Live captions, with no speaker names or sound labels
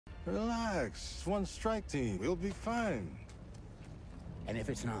Relax. It's one strike team. We'll be fine. And if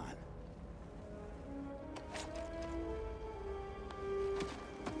it's not?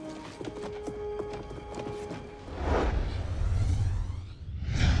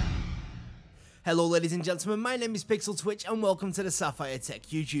 Hello ladies and gentlemen, my name is Pixel Twitch and welcome to the Sapphire Tech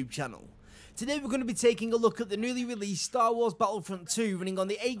YouTube channel. Today we're going to be taking a look at the newly released Star Wars Battlefront II running on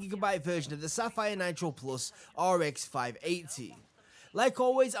the 8GB version of the SAPPHIRE NITRO RX 580. Like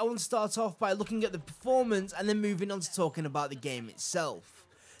always, I want to start off by looking at the performance and then moving on to talking about the game itself.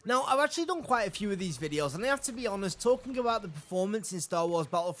 Now, I've actually done quite a few of these videos, and I have to be honest, talking about the performance in Star Wars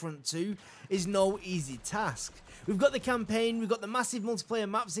Battlefront II is no easy task. We've got the campaign, we've got the massive multiplayer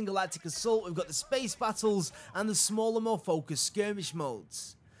maps in Galactic Assault, we've got the space battles, and the smaller, more focused skirmish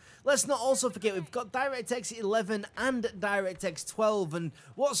modes. Let's not also forget we've got DirectX 11 and DirectX 12, and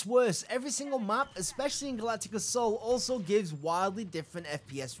what's worse, every single map, especially in Galactic Assault, also gives wildly different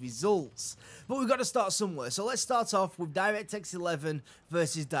FPS results. But we've got to start somewhere, so let's start off with DirectX 11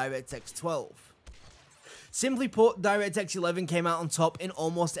 versus DirectX 12. Simply put, DirectX 11 came out on top in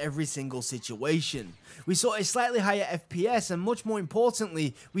almost every single situation. We saw a slightly higher FPS, and much more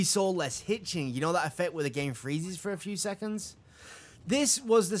importantly, we saw less hitching. You know that effect where the game freezes for a few seconds? This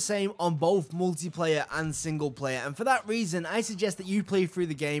was the same on both multiplayer and single player, and for that reason I suggest that you play through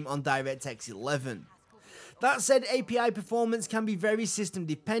the game on DirectX 11. That said, API performance can be very system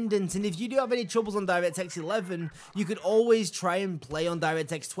dependent, and if you do have any troubles on DirectX 11, you could always try and play on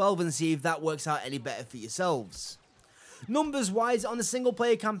DirectX 12 and see if that works out any better for yourselves. Numbers wise, on the single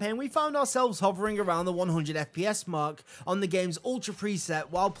player campaign we found ourselves hovering around the 100 FPS mark on the game's ultra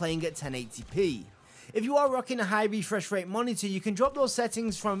preset while playing at 1080p. If you are rocking a high refresh rate monitor, you can drop those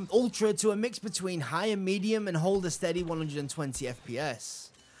settings from ultra to a mix between high and medium and hold a steady 120 FPS.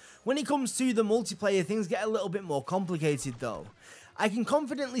 When it comes to the multiplayer, things get a little bit more complicated though. I can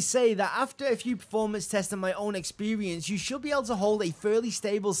confidently say that after a few performance tests and my own experience, you should be able to hold a fairly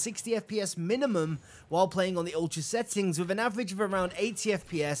stable 60 FPS minimum while playing on the ultra settings, with an average of around 80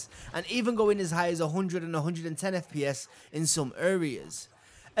 FPS and even going as high as 100 and 110 FPS in some areas.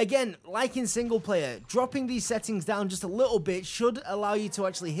 Again, like in single player, dropping these settings down just a little bit should allow you to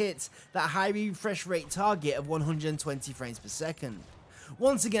actually hit that high refresh rate target of 120 frames per second.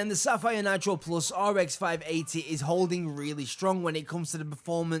 Once again, the SAPPHIRE NITRO RX 580 is holding really strong when it comes to the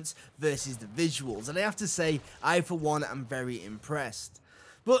performance versus the visuals, and I have to say, I for one am very impressed.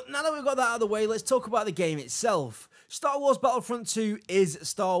 But now that we've got that out of the way, let's talk about the game itself. Star Wars Battlefront II is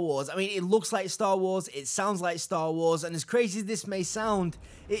Star Wars. I mean, it looks like Star Wars, it sounds like Star Wars, and as crazy as this may sound,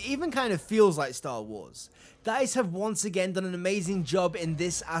 it even kind of feels like Star Wars. DICE have once again done an amazing job in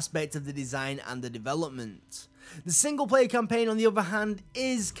this aspect of the design and the development. The single player campaign, on the other hand,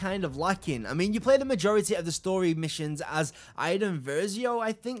 is kind of lacking. I mean, you play the majority of the story missions as Iden Versio,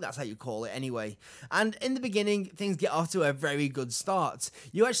 I think that's how you call it anyway. And in the beginning, things get off to a very good start.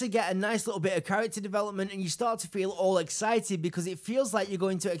 You actually get a nice little bit of character development and you start to feel all excited because it feels like you're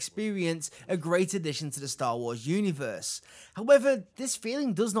going to experience a great addition to the Star Wars universe. However, this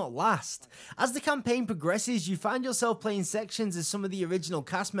feeling does not last. As the campaign progresses, you find yourself playing sections as some of the original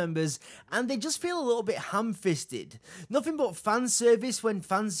cast members, and they just feel a little bit ham-fisted. Nothing but fan service when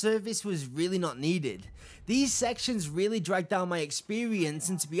fan service was really not needed. These sections really drag down my experience,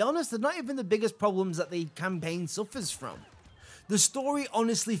 and to be honest, they're not even the biggest problems that the campaign suffers from. The story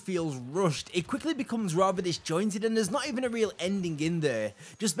honestly feels rushed. It quickly becomes rather disjointed, and there's not even a real ending in there,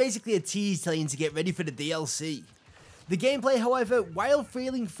 just basically a tease telling you to get ready for the DLC. The gameplay, however, while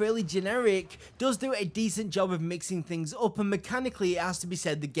feeling fairly generic, does do a decent job of mixing things up, and mechanically it has to be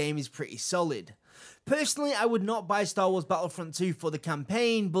said the game is pretty solid. Personally, I would not buy Star Wars Battlefront 2 for the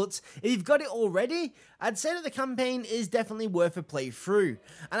campaign, but if you've got it already, I'd say that the campaign is definitely worth a playthrough.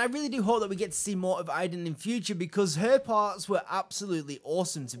 And I really do hope that we get to see more of Iden in future, because her parts were absolutely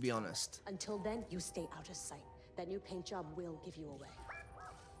awesome, to be honest. Until then, you stay out of sight. That new paint job will give you away.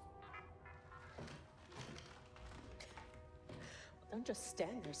 Don't just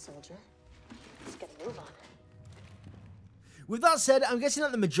stand there, soldier. Let's get a move on. With that said, I'm guessing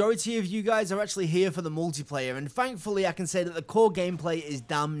that the majority of you guys are actually here for the multiplayer, and thankfully I can say that the core gameplay is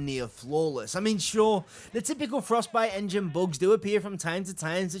damn near flawless. I mean, sure, the typical Frostbite engine bugs do appear from time to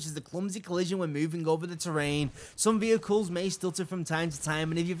time, such as the clumsy collision when moving over the terrain. Some vehicles may stutter from time to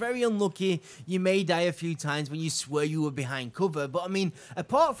time, and if you're very unlucky, you may die a few times when you swear you were behind cover. But I mean,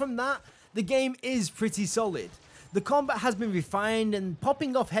 apart from that, the game is pretty solid. The combat has been refined, and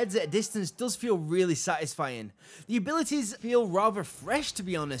popping off heads at a distance does feel really satisfying. The abilities feel rather fresh, to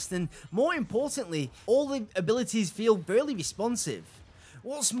be honest, and more importantly, all the abilities feel fairly responsive.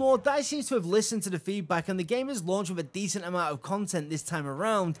 What's more, DICE seems to have listened to the feedback, and the game is launched with a decent amount of content this time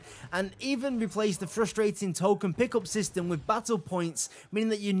around, and even replaced the frustrating token pickup system with battle points, meaning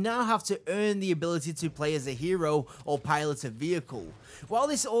that you now have to earn the ability to play as a hero or pilot a vehicle. While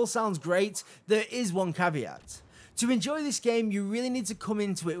this all sounds great, there is one caveat. To enjoy this game, you really need to come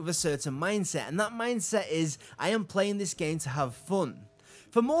into it with a certain mindset, and that mindset is, I am playing this game to have fun.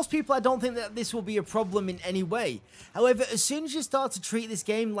 For most people, I don't think that this will be a problem in any way. However, as soon as you start to treat this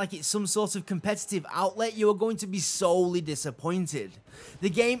game like it's some sort of competitive outlet, you are going to be sorely disappointed. The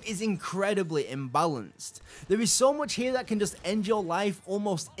game is incredibly imbalanced. There is so much here that can just end your life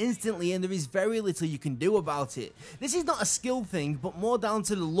almost instantly, and there is very little you can do about it. This is not a skill thing, but more down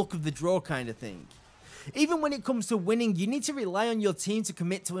to the luck of the draw kind of thing. Even when it comes to winning, you need to rely on your team to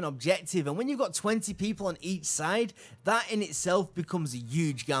commit to an objective, and when you've got 20 people on each side, that in itself becomes a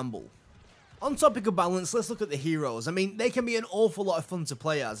huge gamble. On topic of balance, let's look at the heroes. I mean, they can be an awful lot of fun to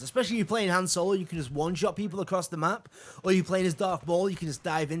play as, especially if you're playing Han Solo, you can just one-shot people across the map, or you're playing as Darth Maul, you can just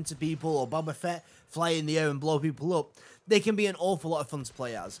dive into people, or Boba Fett, fly in the air and blow people up. They can be an awful lot of fun to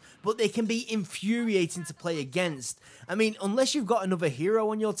play as, but they can be infuriating to play against. I mean, unless you've got another hero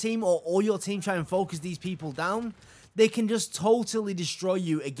on your team, or all your team try and focus these people down, they can just totally destroy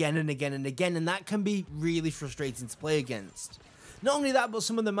you again and again and again, and that can be really frustrating to play against. Not only that, but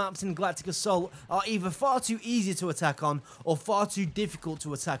some of the maps in Galactic Assault are either far too easy to attack on, or far too difficult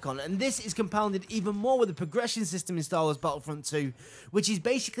to attack on, and this is compounded even more with the progression system in Star Wars Battlefront 2, which is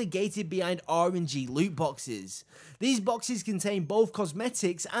basically gated behind RNG loot boxes. These boxes contain both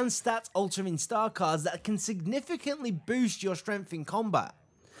cosmetics and stat-altering star cards that can significantly boost your strength in combat.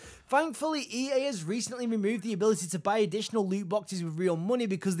 Thankfully, EA has recently removed the ability to buy additional loot boxes with real money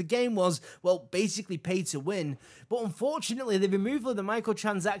because the game was, well, basically pay to win. But unfortunately, the removal of the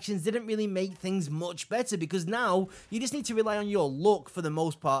microtransactions didn't really make things much better, because now you just need to rely on your luck for the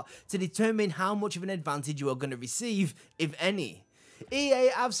most part to determine how much of an advantage you are going to receive, if any. EA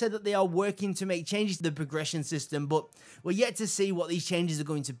have said that they are working to make changes to the progression system, but we're yet to see what these changes are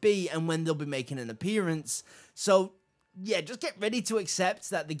going to be and when they'll be making an appearance. So yeah, just get ready to accept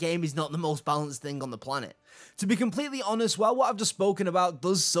that the game is not the most balanced thing on the planet. To be completely honest, while what I've just spoken about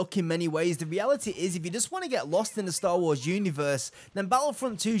does suck in many ways, the reality is if you just want to get lost in the Star Wars universe, then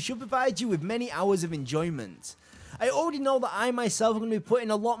Battlefront 2 should provide you with many hours of enjoyment. I already know that I myself am going to be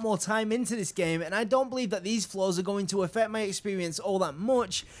putting a lot more time into this game, and I don't believe that these flaws are going to affect my experience all that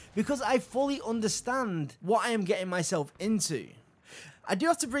much, because I fully understand what I am getting myself into. I do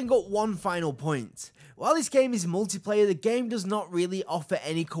have to bring up one final point. While this game is multiplayer, the game does not really offer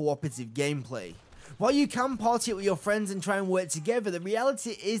any cooperative gameplay. While you can party it with your friends and try and work together, the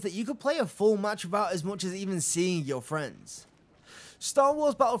reality is that you could play a full match without as much as even seeing your friends. Star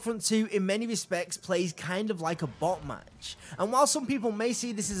Wars Battlefront 2 in many respects plays kind of like a bot match, and while some people may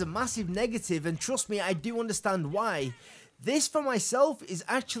see this as a massive negative, and trust me, I do understand why, this for myself is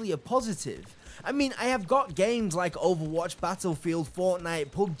actually a positive. I mean, I have got games like Overwatch, Battlefield,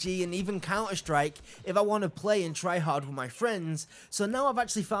 Fortnite, PUBG, and even Counter-Strike if I want to play and try hard with my friends, so now I've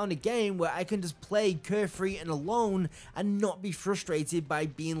actually found a game where I can just play carefree and alone and not be frustrated by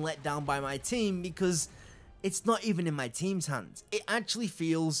being let down by my team, because it's not even in my team's hands. It actually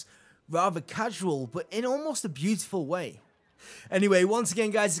feels rather casual, but in almost a beautiful way. Anyway, once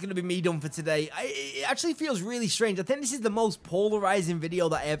again guys, it's going to be me done for today. It actually feels really strange. I think this is the most polarizing video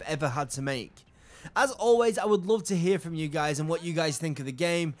that I have ever had to make. As always, I would love to hear from you guys and what you guys think of the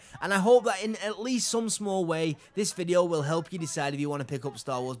game, and I hope that in at least some small way, this video will help you decide if you want to pick up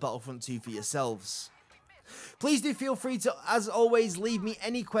Star Wars Battlefront 2 for yourselves. Please do feel free to, as always, leave me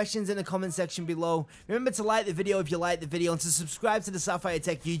any questions in the comment section below. Remember to like the video if you like the video, and to subscribe to the Sapphire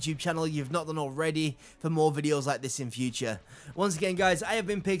Tech YouTube channel if you've not done already for more videos like this in future. Once again guys, I have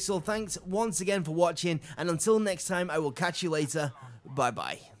been Pixel. Thanks once again for watching, and until next time, I will catch you later. Bye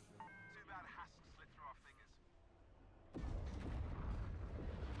bye.